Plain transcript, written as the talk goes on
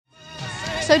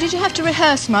So did you have to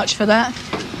rehearse much for that?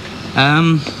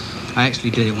 I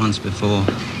actually did it once before.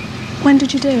 When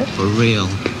did you do it? For real.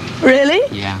 Really?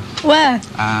 Yeah. Where?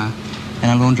 In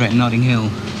a laundry at Notting Hill.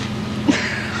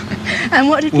 And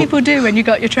what did people do when you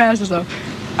got your trousers off?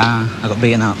 I got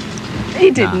beaten up.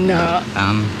 You did not.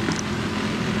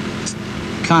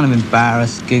 Kind of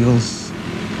embarrassed, giggles.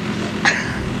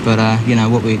 But, you know,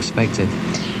 what we expected.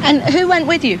 And who went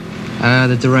with you?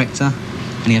 The director,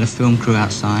 and he had a film crew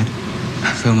outside,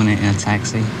 filming it in a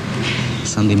taxi,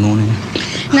 Sunday morning.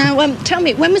 Now, tell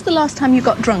me, when was the last time you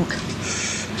got drunk?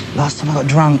 Last time I got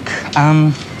drunk?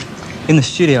 In the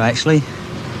studio, actually.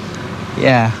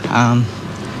 Yeah,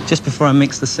 just before I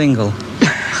mixed the single.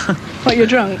 What, you're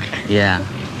drunk? Yeah,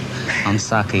 I'm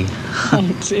sucky. Oh,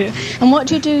 dear. And what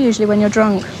do you do usually when you're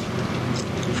drunk?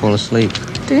 Fall asleep.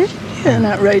 Do you? You're an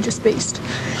outrageous beast.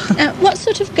 What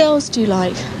sort of girls do you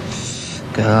like?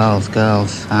 Girls.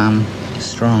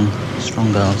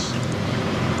 Strong girls.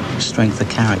 Strength of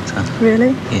character.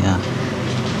 Really? Yeah.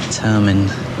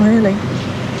 Determined. Really?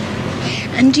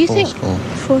 And do you Forceful.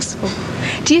 Forceful.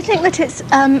 Do you think that it's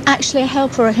actually a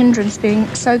help or a hindrance being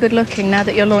so good looking now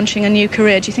that you're launching a new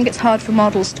career? Do you think it's hard for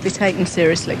models to be taken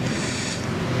seriously?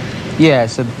 Yeah,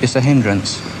 it's a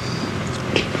hindrance.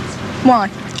 Why?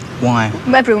 Why?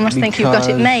 Everyone must think you've got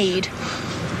it made.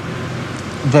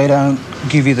 They don't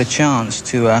give you the chance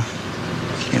to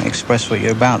express what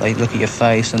you're about. They look at your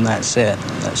face and that's it.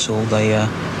 That's all they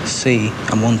see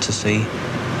and want to see.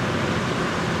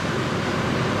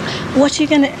 What are you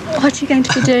going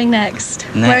to be doing next?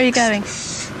 Where are you going?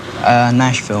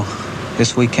 Nashville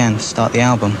this weekend to start the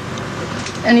album.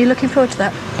 And you're looking forward to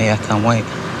that? Yeah, I can't wait.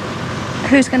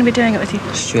 Who's going to be doing it with you?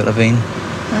 Stuart Levine.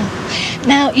 Oh.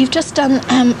 Now, you've just done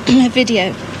a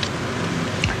video.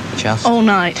 Just? All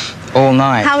night. All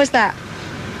night. How was that?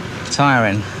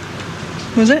 Tiring.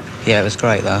 Was it? Yeah, it was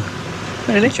great though.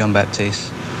 Really? John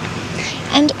Baptiste.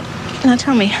 And now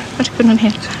tell me, what have you put on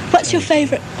here? What's your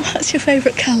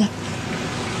favourite colour?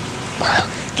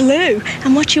 Blue.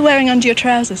 And what are you wearing under your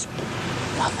trousers?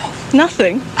 Nothing.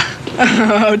 Nothing?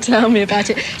 Oh, tell me about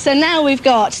it. So now we've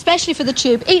got, especially for the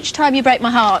Tube, Each Time You Break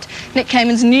My Heart, Nick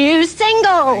Kamen's new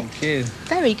single. Thank you.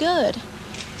 Very good.